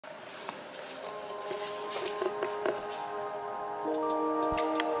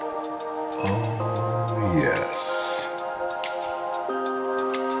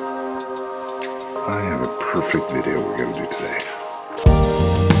perfect video we're going to do today.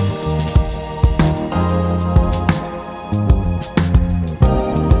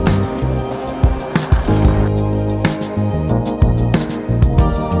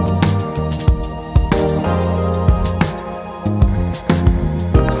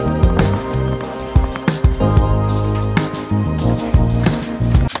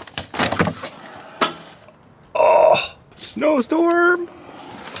 Oh, snowstorm!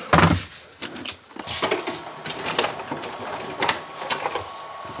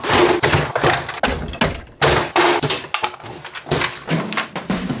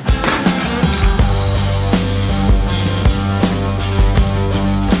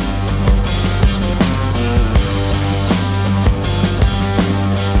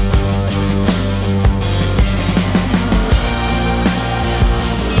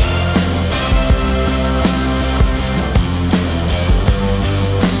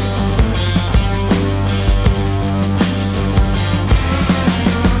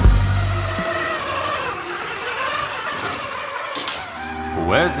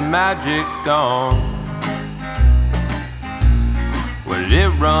 Where's the magic gone? Where did it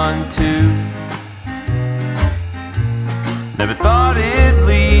run to? Never thought it'd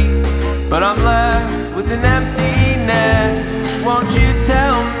leave, but I'm left with an emptiness. Won't you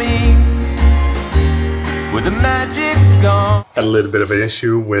tell me where the magic's gone? Had a little bit of an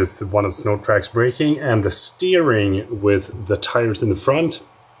issue with one of the snow tracks braking and the steering with the tires in the front.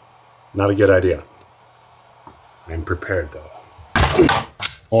 Not a good idea. I'm prepared though.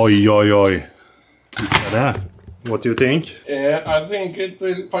 Oi, oi, oi. What do you think? I think it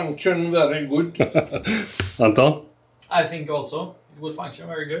will function very good. Anton? I think also it will function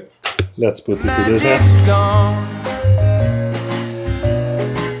very good. Let's put it to the test.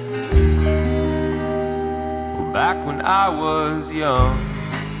 Back when I was young,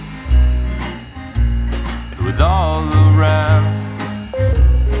 it was all around.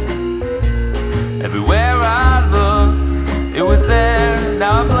 Everywhere I looked, it was there.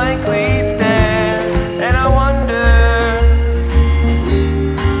 Now I blankly stare, and I wonder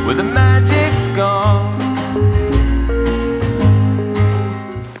where the magic's gone.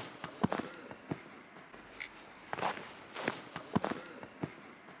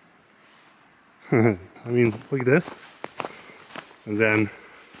 I mean, look at this. And then...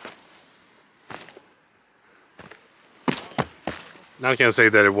 Not gonna say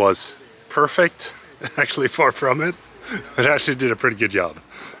that it was perfect, actually far from it. It actually did a pretty good job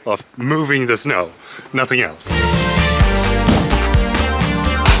of moving the snow, nothing else.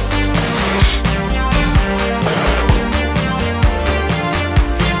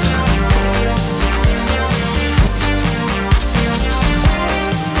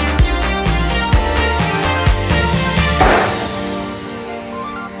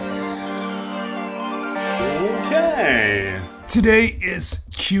 Okay, today is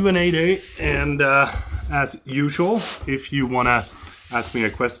Q&A day, and as usual, if you want to ask me a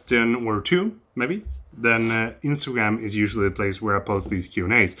question or two, maybe, then Instagram is usually the place where I post these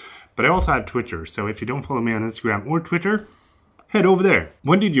Q&As. But I also have Twitter, so if you don't follow me on Instagram or Twitter, head over there.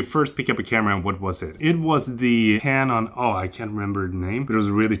 When did you first pick up a camera and what was it? It was the Canon, oh, I can't remember the name, but it was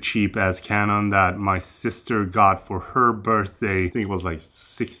a really cheap ass Canon that my sister got for her birthday. I think it was like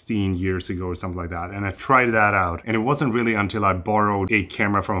 16 years ago or something like that. And I tried that out. And it wasn't really until I borrowed a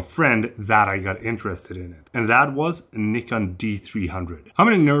camera from a friend that I got interested in it. And that was a Nikon D300. How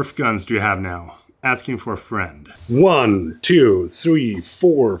many Nerf guns do you have now? Asking for a friend. 1, 2, 3,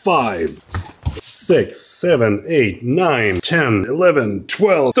 4, 5, 6, 7, 8, 9, 10, 11,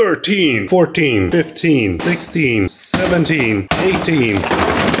 12, 13, 14, 15, 16, 17, 18,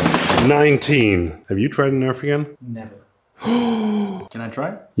 19. Have you tried a Nerf gun? Never. Can I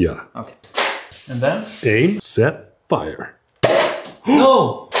try? Yeah. Okay. And then? Aim, set, fire.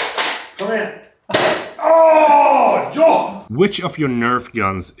 No! Come here. Oh, Joe! Which of your Nerf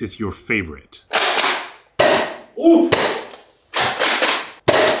guns is your favorite? Ooh.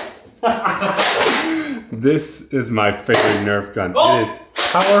 This is my favorite Nerf gun. Oh. It is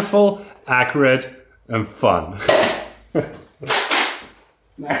powerful, accurate, and fun.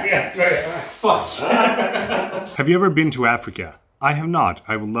 Fuck. Have you ever been to Africa? I have not.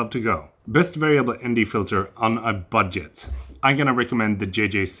 I would love to go. Best variable ND filter on a budget. I'm gonna recommend the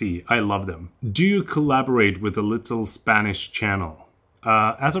JJC. I love them. Do you collaborate with a little Spanish channel?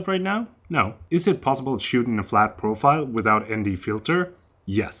 As of right now, no. Is it possible shooting a flat profile without ND filter?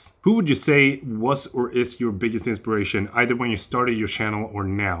 Yes. Who would you say was or is your biggest inspiration, either when you started your channel or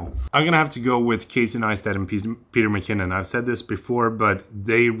now? I'm gonna have to go with Casey Neistat and Peter McKinnon. I've said this before, but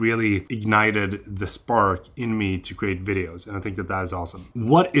they really ignited the spark in me to create videos, and I think that that is awesome.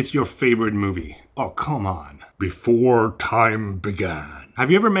 What is your favorite movie? Oh, come on. Before Time Began. Have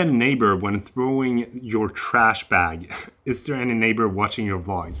you ever met a neighbor when throwing your trash bag? Is there any neighbor watching your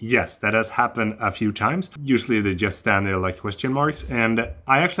vlogs? Yes, that has happened a few times. Usually they just stand there like question marks. And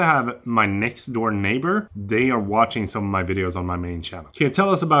I actually have my next door neighbor. They are watching some of my videos on my main channel. Can you tell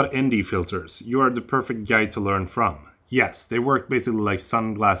us about ND filters? You are the perfect guy to learn from. Yes, they work basically like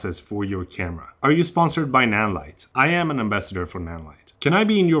sunglasses for your camera. Are you sponsored by Nanlite? I am an ambassador for Nanlite. Can I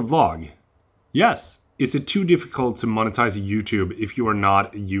be in your vlog? Yes. Is it too difficult to monetize YouTube if you are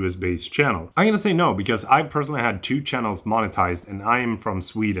not a US-based channel? I'm gonna say no, because I personally had 2 channels monetized and I am from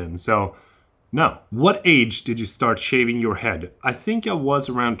Sweden, so no. What age did you start shaving your head? I think I was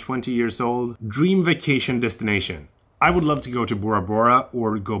around 20 years old. Dream vacation destination. I would love to go to Bora Bora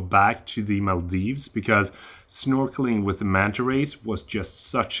or go back to the Maldives because snorkeling with the manta rays was just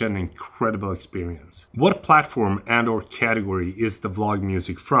such an incredible experience. What platform and or category is the vlog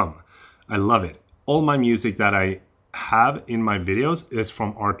music from? I love it. All my music that I have in my videos is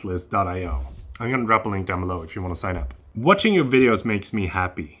from artlist.io. I'm gonna drop a link down below if you want to sign up. Watching your videos makes me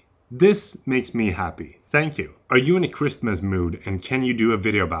happy. This makes me happy. Thank you. Are you in a Christmas mood and can you do a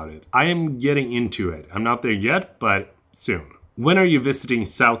video about it? I am getting into it. I'm not there yet, but soon. When are you visiting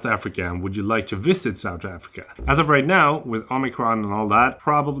South Africa and would you like to visit South Africa? As of right now, with Omicron and all that,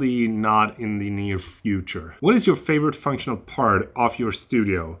 probably not in the near future. What is your favorite functional part of your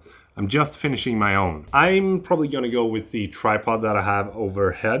studio? I'm just finishing my own. I'm probably gonna go with the tripod that I have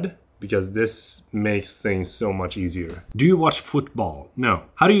overhead because this makes things so much easier. Do you watch football? No.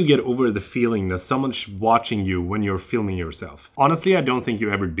 How do you get over the feeling that someone's watching you when you're filming yourself? Honestly, I don't think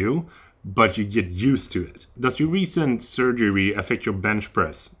you ever do, but you get used to it. Does your recent surgery affect your bench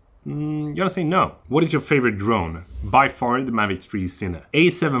press? Gotta say no. What is your favorite drone? By far the Mavic 3 Cine.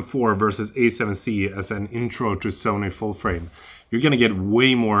 A7 IV versus A7 C as an intro to Sony full frame. You're gonna get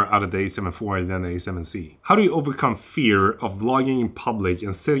way more out of the A7 IV than the A7 C. How do you overcome fear of vlogging in public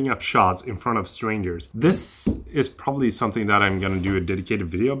and setting up shots in front of strangers? This is probably something that I'm gonna do a dedicated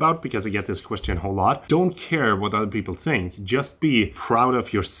video about because I get this question a whole lot. Don't care what other people think. Just be proud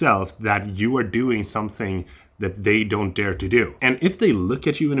of yourself that you are doing something that they don't dare to do. And if they look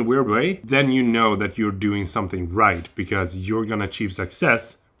at you in a weird way, then you know that you're doing something right because you're gonna achieve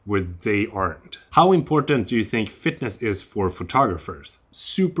success where they aren't. How important do you think fitness is for photographers?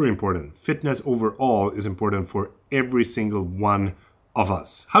 Super important. Fitness overall is important for every single one of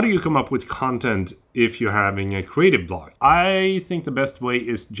us. How do you come up with content if you're having a creative blog? I think the best way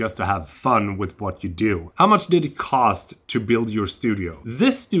is just to have fun with what you do. How much did it cost to build your studio?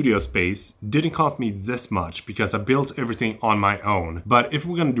 This studio space didn't cost me this much because I built everything on my own. But if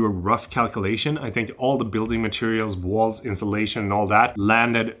we're gonna do a rough calculation, I think all the building materials, walls, insulation and all that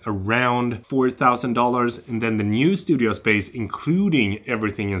landed around $4,000. And then the new studio space, including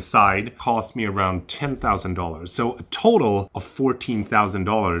everything inside, cost me around $10,000. So a total of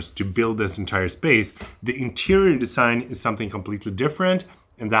 $14,000 to build this entire space. The interior design is something completely different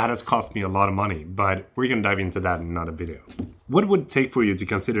and that has cost me a lot of money, but we're gonna dive into that in another video. What would it take for you to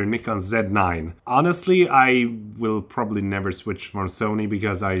consider Nikon Z9? Honestly, I will probably never switch from Sony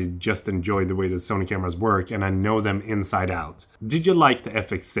because I just enjoy the way the Sony cameras work and I know them inside out. Did you like the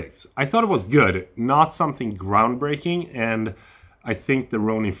FX6? I thought it was good, not something groundbreaking, and I think the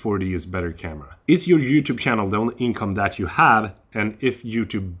Ronin 40 is a better camera. Is your YouTube channel the only income that you have? And if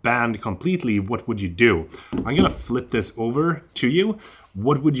YouTube banned completely, what would you do? I'm gonna flip this over to you.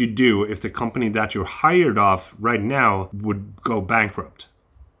 What would you do if the company that you're hired off right now would go bankrupt?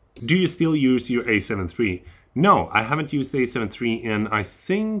 Do you still use your A7 III? No, I haven't used the A7 III in, I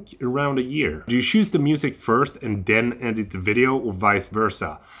think, around a year. Do you choose the music first and then edit the video or vice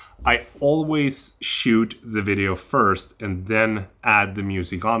versa? I always shoot the video first and then add the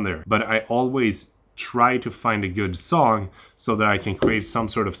music on there. But I always try to find a good song so that I can create some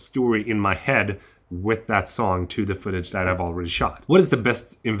sort of story in my head with that song to the footage that I've already shot. What is the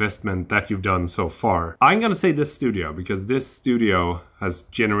best investment that you've done so far? I'm gonna say this studio because this studio has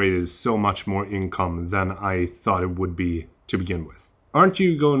generated so much more income than I thought it would be to begin with. Aren't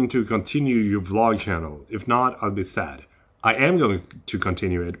you going to continue your vlog channel? If not, I'll be sad. I am going to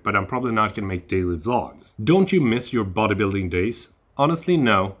continue it, but I'm probably not going to make daily vlogs. Don't you miss your bodybuilding days? Honestly,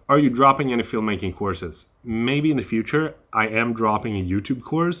 no. Are you dropping any filmmaking courses? Maybe in the future. I am dropping a YouTube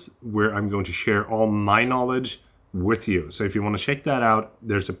course where I'm going to share all my knowledge with you. So if you want to check that out,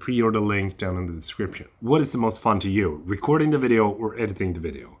 there's a pre-order link down in the description. What is the most fun to you? Recording the video or editing the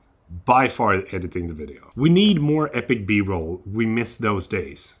video? By far editing the video. We need more epic B-roll. We miss those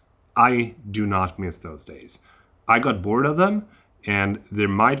days. I do not miss those days. I got bored of them, and there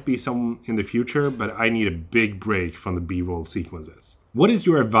might be some in the future, but I need a big break from the B-roll sequences. What is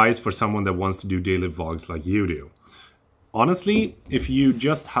your advice for someone that wants to do daily vlogs like you do? Honestly, if you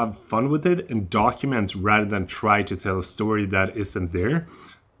just have fun with it and document rather than try to tell a story that isn't there,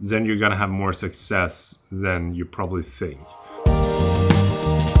 then you're gonna have more success than you probably think.